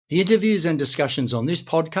The interviews and discussions on this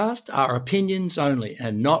podcast are opinions only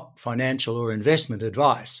and not financial or investment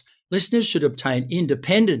advice. Listeners should obtain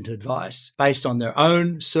independent advice based on their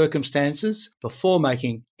own circumstances before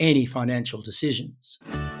making any financial decisions.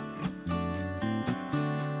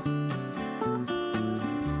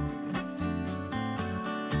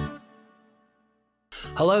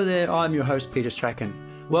 Hello there, I'm your host Peter Strachan.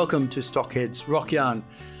 Welcome to Stockhead's Rockyarns.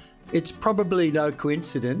 It's probably no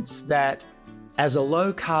coincidence that as a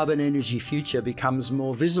low-carbon energy future becomes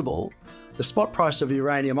more visible, the spot price of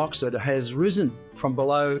uranium oxide has risen from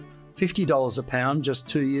below $50 a pound just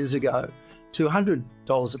 2 years ago to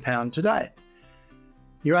 $100 a pound today.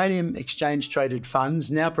 Uranium exchange-traded funds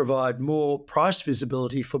now provide more price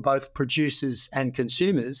visibility for both producers and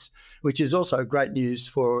consumers, which is also great news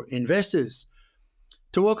for investors.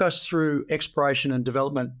 To walk us through exploration and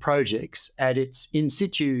development projects at its in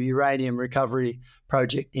situ uranium recovery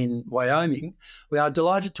project in Wyoming, we are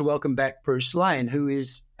delighted to welcome back Bruce Lane, who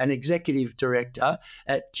is an executive director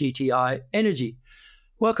at GTI Energy.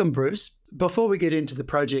 Welcome, Bruce. Before we get into the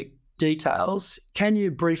project details, can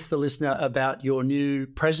you brief the listener about your new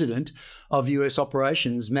president of US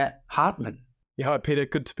operations, Matt Hartman? Yeah, hi, Peter.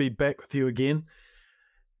 Good to be back with you again.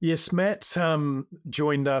 Yes, Matt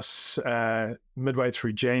joined us midway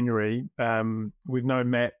through January. We've known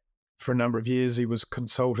Matt for a number of years. He was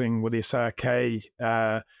consulting with SRK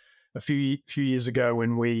a few years ago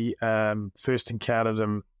when we first encountered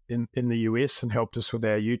him in the US and helped us with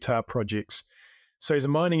our Utah projects. So he's a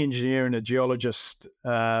mining engineer and a geologist.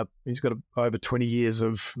 He's got over 20 years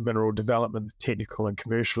of mineral development, technical and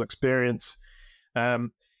commercial experience. And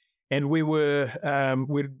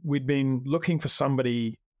we'd been looking for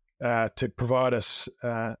somebody to provide us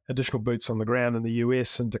additional boots on the ground in the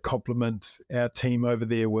US and to complement our team over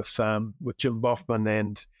there with Jim Boffman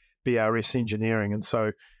and BRS Engineering. And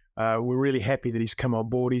so we're really happy that he's come on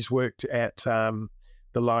board. He's worked at the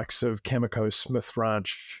likes of Cameco Smith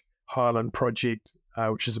Ranch Highland Project,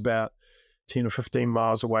 which is about 10 or 15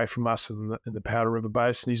 miles away from us in the Powder River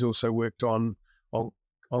Basin. He's also worked on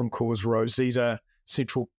Encore's Rosita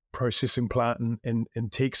Central Processing Plant in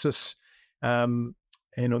Texas,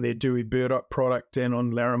 and on their Dewey Burdock product and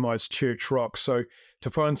on Laramide's Church Rock. So to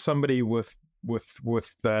find somebody with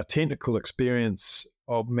technical experience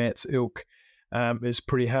of Matt's ilk is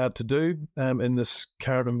pretty hard to do in this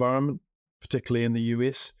current environment, particularly in the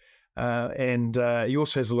US. And he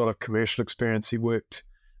also has a lot of commercial experience. He worked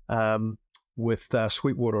with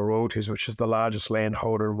Sweetwater Royalties, which is the largest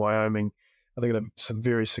landholder in Wyoming. I think they have some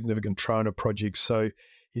very significant trona projects. So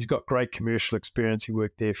he's got great commercial experience. He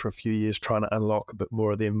worked there for a few years trying to unlock a bit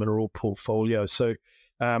more of their mineral portfolio. So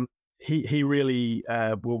he really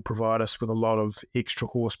will provide us with a lot of extra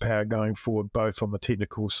horsepower going forward, both on the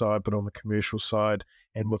technical side, but on the commercial side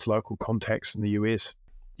and with local contacts in the US.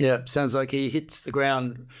 Yeah, sounds like he hits the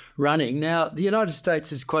ground running. Now, the United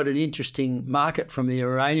States is quite an interesting market from the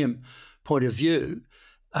uranium point of view.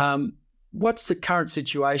 What's the current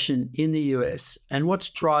situation in the US and what's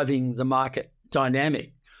driving the market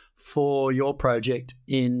dynamic for your project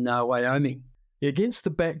in Wyoming? Against the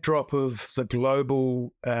backdrop of the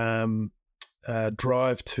global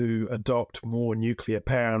drive to adopt more nuclear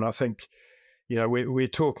power, and I think we're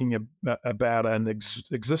talking about an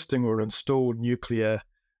existing or installed nuclear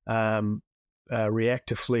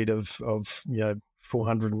reactor fleet of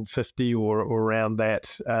 450 or around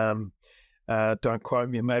that. Don't quote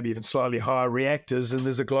me, maybe even slightly higher reactors, and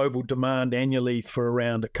there's a global demand annually for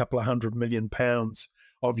around a couple of 100 million pounds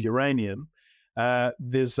of uranium.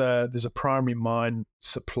 There's a primary mine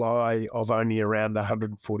supply of only around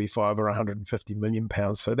 145 or 150 million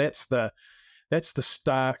pounds. So that's the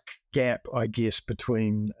stark gap, I guess,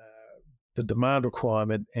 between the demand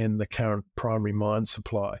requirement and the current primary mine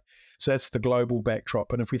supply. So that's the global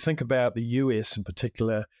backdrop. And if we think about the US in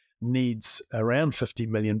particular, needs around 50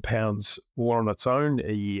 million pounds ore on its own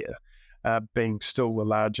a year, being still the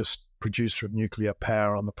largest producer of nuclear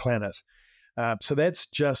power on the planet. So that's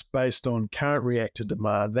just based on current reactor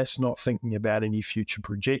demand. That's not thinking about any future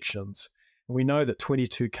projections. And we know that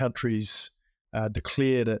 22 countries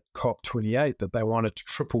declared at COP28 that they wanted to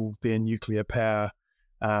triple their nuclear power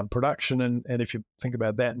production. And if you think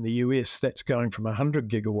about that in the US, that's going from 100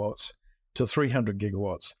 gigawatts to 300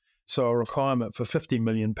 gigawatts. So a requirement for 50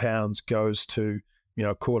 million pounds goes to,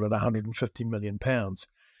 call it 150 million pounds.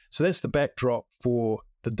 So that's the backdrop for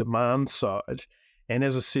the demand side. And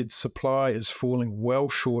as I said, supply is falling well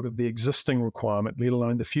short of the existing requirement, let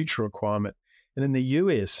alone the future requirement. And in the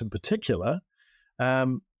US in particular,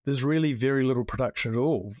 there's really very little production at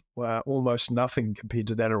all, almost nothing compared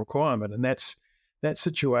to that requirement. And that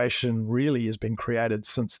situation really has been created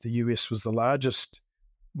since the US was the largest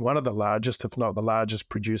one of the largest, if not the largest,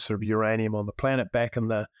 producer of uranium on the planet. Back in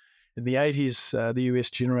the 80s, the US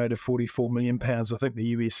generated 44 million pounds. I think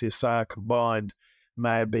the USSR combined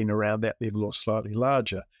may have been around that level or slightly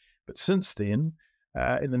larger. But since then,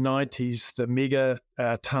 in the 90s, the mega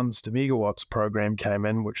tons to megawatts program came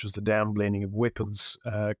in, which was the downblending of weapons,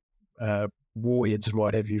 warheads and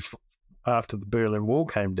what have you, after the Berlin Wall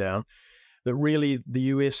came down, that really the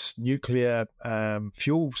US nuclear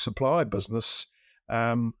fuel supply business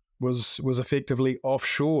was effectively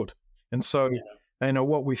offshored. And so,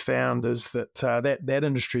 what we found is that that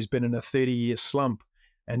industry has been in a 30-year slump,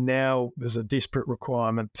 and now there's a desperate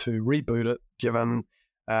requirement to reboot it, given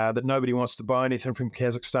that nobody wants to buy anything from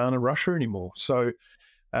Kazakhstan and Russia anymore. So,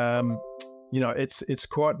 it's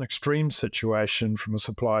quite an extreme situation from a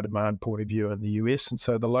supply-demand point of view in the US, and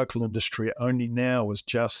so the local industry only now is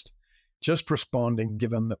just responding,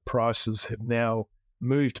 given that prices have now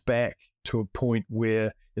moved back to a point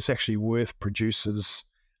where it's actually worth producers,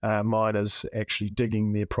 miners, actually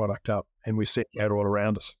digging their product up, and we see that all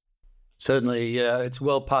around us. Certainly, it's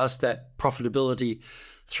well past that profitability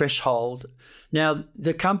threshold. Now,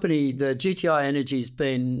 the company, the GTI Energy, has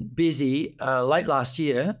been busy late last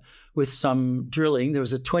year with some drilling. There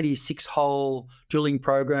was a 26-hole drilling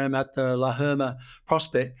program at the La Herma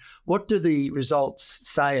prospect. What do the results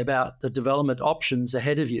say about the development options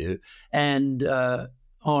ahead of you and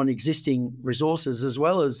on existing resources, as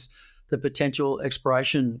well as the potential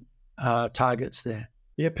exploration targets there?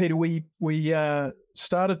 Yeah, Peter, we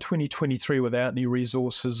started 2023 without any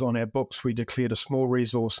resources on our books. We declared a small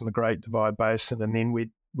resource in the Great Divide Basin, and then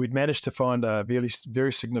we'd managed to find a very,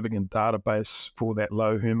 very significant database for that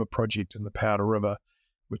Low Herma project in the Powder River,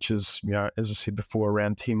 which is, as I said before,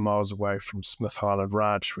 around 10 miles away from Smith Highland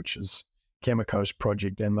Ranch, which is Cameco's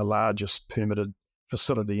project and the largest permitted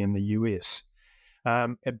facility in the US.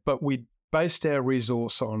 But we based our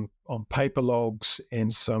resource on paper logs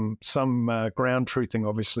and some ground truthing,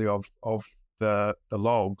 obviously, of the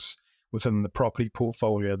logs within the property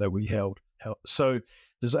portfolio that we held. So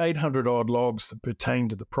there's 800 odd logs that pertain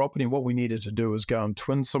to the property, and what we needed to do was go and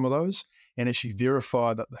twin some of those and actually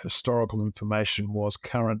verify that the historical information was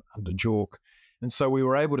current under JORC. And so we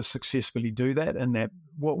were able to successfully do that in that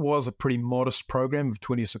what was a pretty modest program of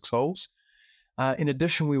 26 holes. In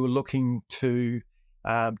addition, we were looking to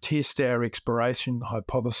test our exploration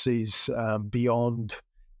hypotheses beyond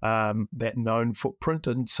that known footprint.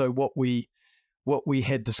 And so what we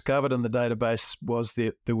had discovered in the database was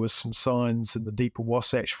that there was some signs in the deeper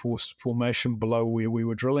Wasatch Formation below where we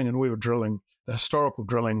were drilling, and we were drilling, the historical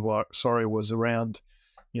drilling was around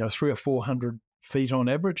 300 or 400 feet on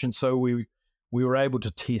average. And so we were able to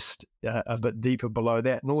test a bit deeper below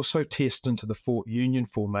that, and also test into the Fort Union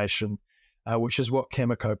Formation, which is what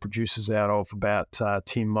Cameco produces out of about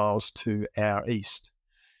 10 miles to our east.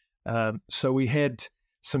 So we had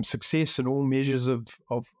some success in all measures of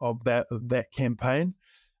that campaign.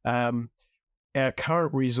 Our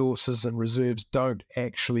current resources and reserves don't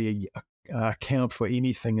actually account for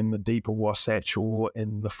anything in the deeper Wasatch or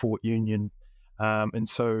in the Fort Union. And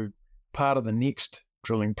so part of the next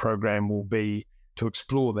drilling program will be to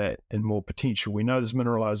explore that in more potential. We know there's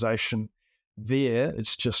mineralization there,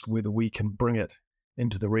 it's just whether we can bring it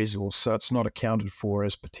into the resource, so it's not accounted for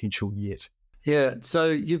as potential yet. Yeah, so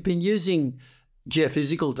you've been using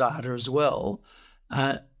geophysical data as well.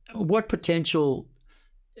 What potential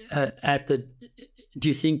do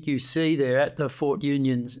you think you see there at the Fort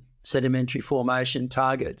Union sedimentary formation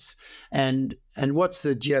targets, and what's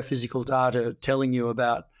the geophysical data telling you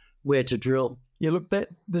about where to drill? Yeah, look, the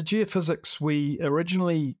geophysics, we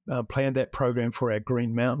originally planned that program for our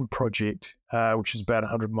Green Mountain project, which is about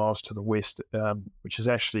 100 miles to the west, which is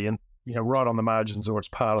actually right on the margins, or it's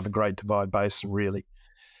part of the Great Divide Basin, really.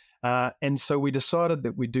 And so we decided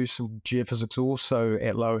that we'd do some geophysics also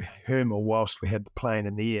at Low Herma whilst we had the plane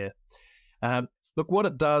in the air. Look, what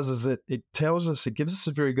it does is it gives us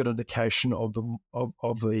a very good indication of the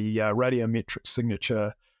radiometric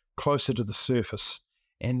signature closer to the surface,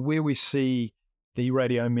 and where we see the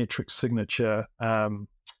radiometric signature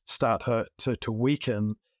start to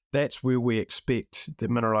weaken, that's where we expect the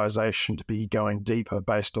mineralization to be going deeper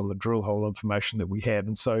based on the drill hole information that we have.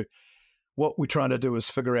 And so what we're trying to do is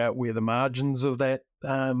figure out where the margins of that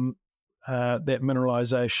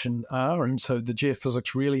mineralization are. And so the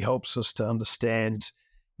geophysics really helps us to understand,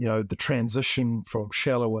 the transition from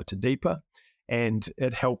shallower to deeper, and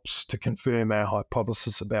it helps to confirm our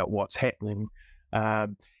hypothesis about what's happening.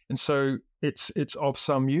 And so it's of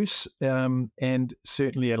some use, and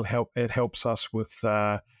certainly it helps us with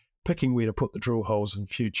picking where to put the drill holes in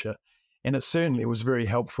future. And it certainly was very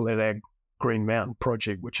helpful at our Green Mountain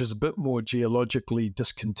project, which is a bit more geologically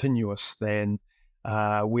discontinuous than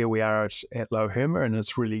where we are at Low Herma, and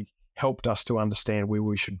it's really helped us to understand where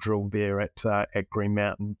we should drill there at Green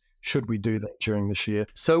Mountain, should we do that during this year.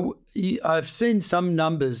 So I've seen some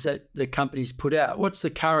numbers that the company's put out. What's the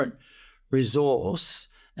current resource,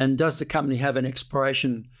 and does the company have an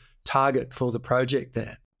exploration target for the project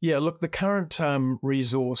there? Yeah, look, the current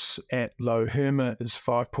resource at Low Herma is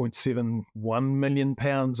 5.71 million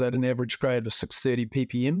pounds at an average grade of 630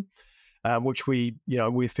 ppm, which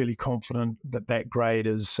we're fairly confident that grade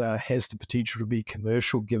has the potential to be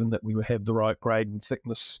commercial, given that we have the right grade and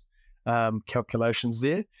thickness calculations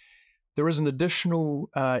there. There is an additional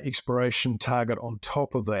exploration target on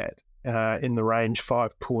top of that in the range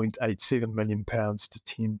 5.87 million pounds to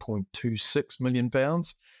 10.26 million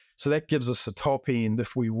pounds. So that gives us a top end.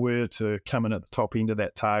 If we were to come in at the top end of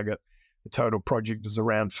that target, the total project is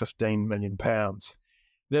around 15 million pounds.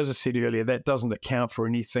 And as I said earlier, that doesn't account for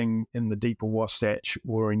anything in the deeper Wasatch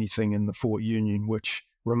or anything in the Fort Union, which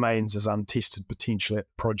remains as untested potential at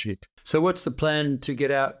the project. So what's the plan to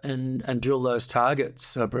get out and drill those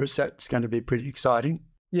targets, Bruce? That's going to be pretty exciting.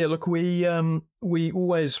 Yeah, look, we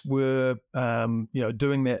always were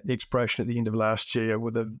doing that exploration at the end of last year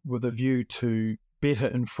with a view to better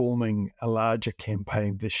informing a larger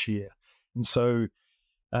campaign this year. And so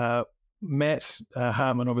Matt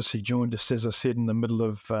Hartman obviously joined us, as I said, in the middle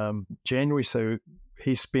of January. So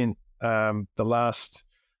he spent the last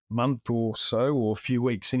month or so, or a few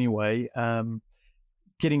weeks anyway,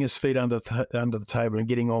 getting his feet under the table and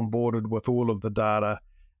getting onboarded with all of the data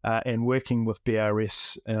and working with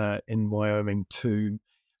BRS in Wyoming to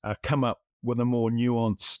come up with a more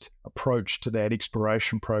nuanced approach to that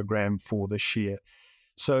exploration program for this year.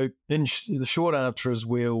 So the short answer is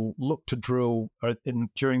we'll look to drill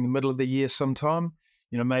during the middle of the year sometime.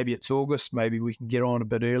 Maybe it's August, maybe we can get on a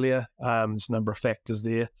bit earlier. There's a number of factors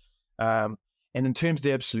there. And in terms of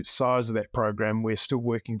the absolute size of that program, we're still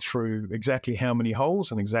working through exactly how many holes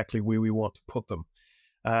and exactly where we want to put them.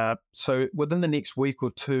 So within the next week or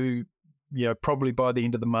two, probably by the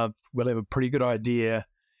end of the month, we'll have a pretty good idea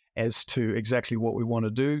as to exactly what we want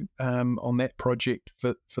to do on that project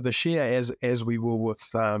for this year, as we will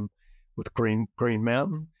with Green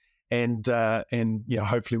Mountain, and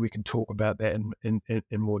hopefully we can talk about that in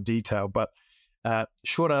more detail. But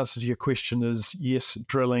short answer to your question is yes,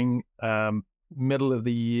 drilling middle of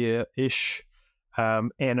the year ish,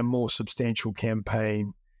 and a more substantial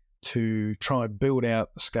campaign to try and build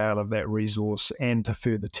out the scale of that resource and to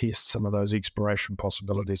further test some of those exploration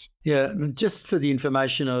possibilities. Yeah, just for the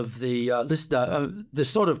information of the listener, the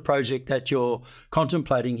sort of project that you're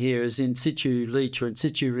contemplating here is in situ leach or in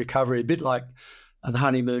situ recovery, a bit like the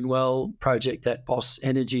Honeymoon Well project that Boss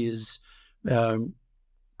Energy is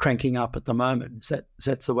cranking up at the moment. Is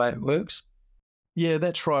that the way it works? Yeah,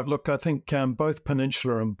 that's right. Look, I think both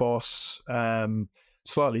Peninsula and Boss,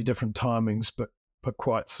 slightly different timings, but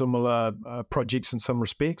quite similar projects in some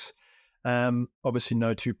respects. Obviously,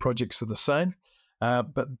 no two projects are the same,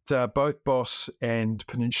 but both Boss and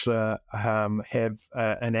Peninsula have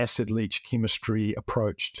an acid leach chemistry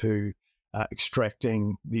approach to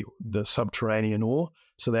extracting the subterranean ore.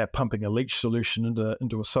 So they're pumping a leach solution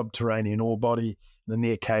into a subterranean ore body. And in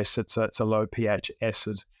their case, it's a low pH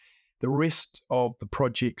acid. The rest of the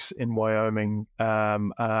projects in Wyoming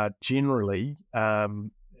are generally,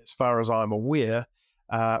 as far as I'm aware,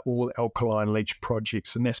 all alkaline leach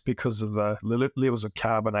projects, and that's because of the levels of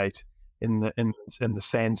carbonate in the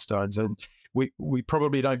sandstones. And we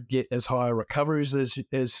probably don't get as high recoveries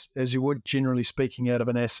as you would, generally speaking, out of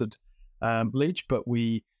an acid leach, but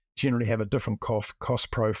we generally have a different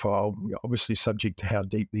cost profile, obviously subject to how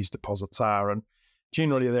deep these deposits are. And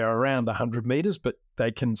generally they're around 100 metres, but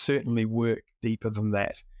they can certainly work deeper than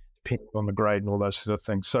that, depending on the grade and all those sort of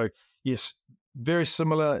things. So yes, very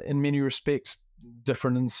similar in many respects,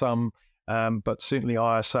 different in some, but certainly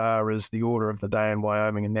ISR is the order of the day in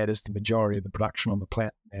Wyoming, and that is the majority of the production on the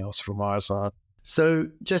planet now is from ISR. So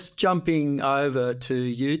just jumping over to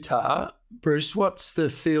Utah, Bruce, what's the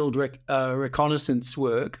field reconnaissance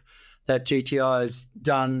work that GTI has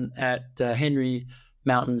done at Henry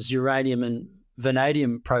Mountain's uranium and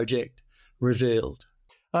vanadium project revealed?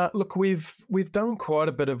 Look, we've done quite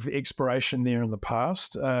a bit of exploration there in the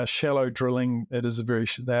past. Shallow drilling. They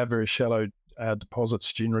are very shallow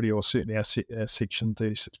deposits generally, or certainly our Section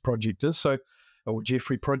 36 project is so, or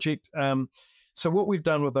Jeffrey project. So what we've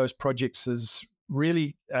done with those projects is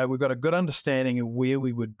really we've got a good understanding of where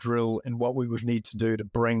we would drill and what we would need to do to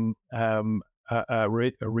bring a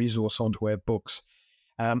resource onto our books.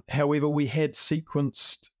 However, we had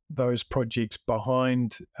sequenced those projects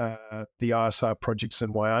behind the ISR projects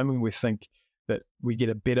in Wyoming. We think that we get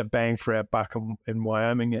a better bang for our buck in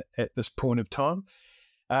Wyoming at this point of time.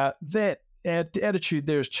 That our attitude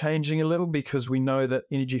there is changing a little because we know that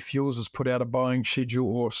Energy Fuels has put out a buying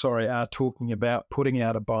schedule, are talking about putting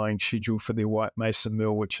out a buying schedule for their White Mesa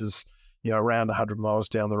mill, which is around 100 miles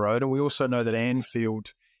down the road. And we also know that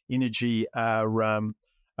Anfield Energy are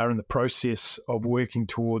in the process of working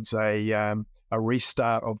towards a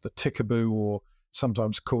restart of the Tickaboo, or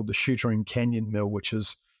sometimes called the Shootaring Canyon mill, which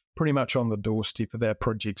is pretty much on the doorstep of our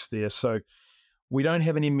projects there. So we don't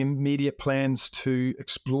have any immediate plans to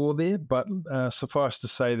explore there, but suffice to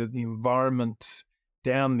say that the environment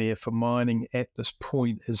down there for mining at this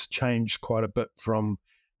point has changed quite a bit from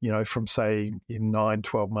say 9,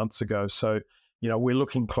 12 months ago. So, we're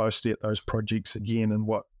looking closely at those projects again and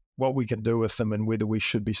what we can do with them and whether we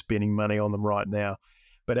should be spending money on them right now.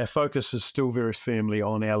 But our focus is still very firmly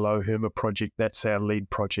on our Low Herma project. That's our lead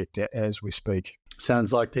project as we speak.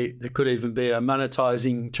 Sounds like there could even be a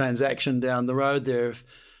monetizing transaction down the road there if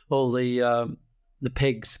all the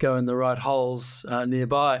pegs go in the right holes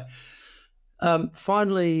nearby.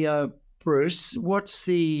 Finally, Bruce, what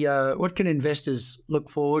can investors look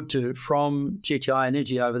forward to from GTI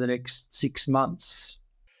Energy over the next 6 months?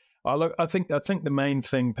 I think the main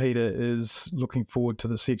thing, Peter, is looking forward to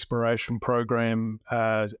this exploration program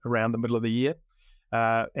around the middle of the year,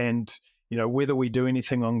 and whether we do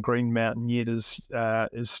anything on Green Mountain yet is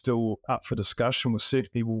still up for discussion. We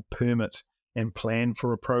certainly will permit and plan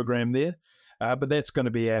for a program there, but that's going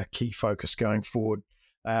to be our key focus going forward.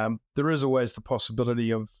 There is always the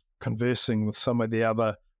possibility of conversing with some of the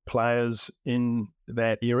other players in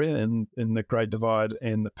that area, in the Great Divide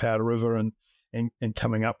and the Powder River, and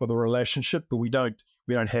coming up with a relationship, but we don't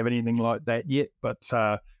have anything like that yet. But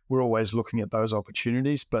we're always looking at those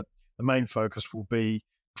opportunities. But the main focus will be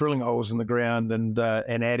drilling holes in the ground and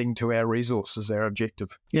adding to our resources, our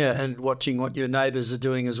objective. Yeah, and watching what your neighbours are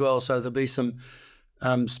doing as well. So there'll be some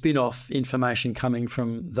spin-off information coming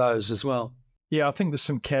from those as well. Yeah, I think there's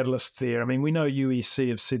some catalysts there. I mean, we know UEC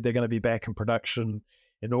have said they're going to be back in production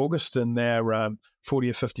in August, and they're 40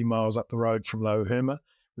 or 50 miles up the road from Low Herma.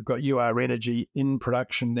 We've got UR Energy in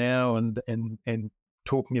production now and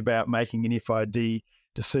talking about making an FID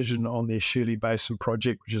decision on their Shirley Basin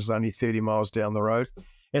project, which is only 30 miles down the road.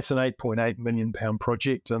 It's an £8.8 million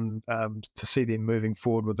project, and to see them moving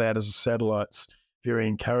forward with that as a satellite's very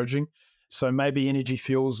encouraging. So maybe Energy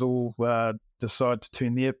Fuels will decide to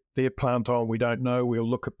turn their plant on. We don't know. We'll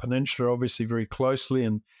look at Peninsula obviously very closely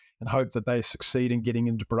and hope that they succeed in getting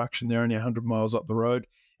into production. They're only 100 miles up the road.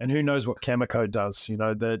 And who knows what Cameco does?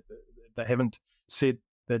 They haven't said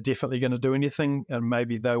they're definitely going to do anything, and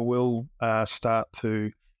maybe they will start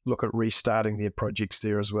to look at restarting their projects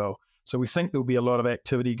there as well. So we think there'll be a lot of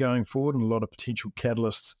activity going forward and a lot of potential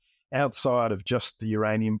catalysts outside of just the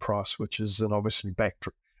uranium price, which is an obviously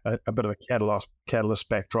a bit of a catalyst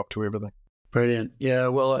backdrop to everything. Brilliant. Yeah,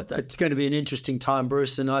 well, it's going to be an interesting time,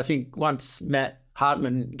 Bruce. And I think once Matt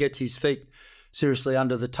Hartman gets his feet seriously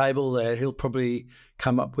under the table there, he'll probably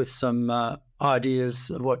come up with some ideas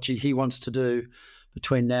of what he wants to do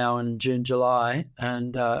between now and June, July,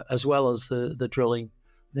 and as well as the drilling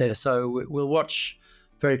there. So we'll watch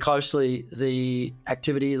very closely the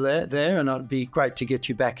activity there, and it'd be great to get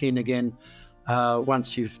you back in again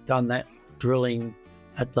once you've done that drilling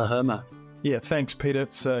at La Herma. Yeah, thanks, Peter.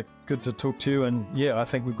 It's good to talk to you, and yeah, I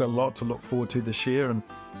think we've got a lot to look forward to this year, and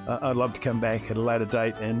I'd love to come back at a later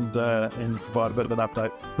date and provide a bit of an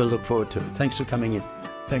update. We'll look forward to it. Thanks for coming in.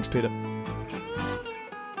 Thanks, Peter.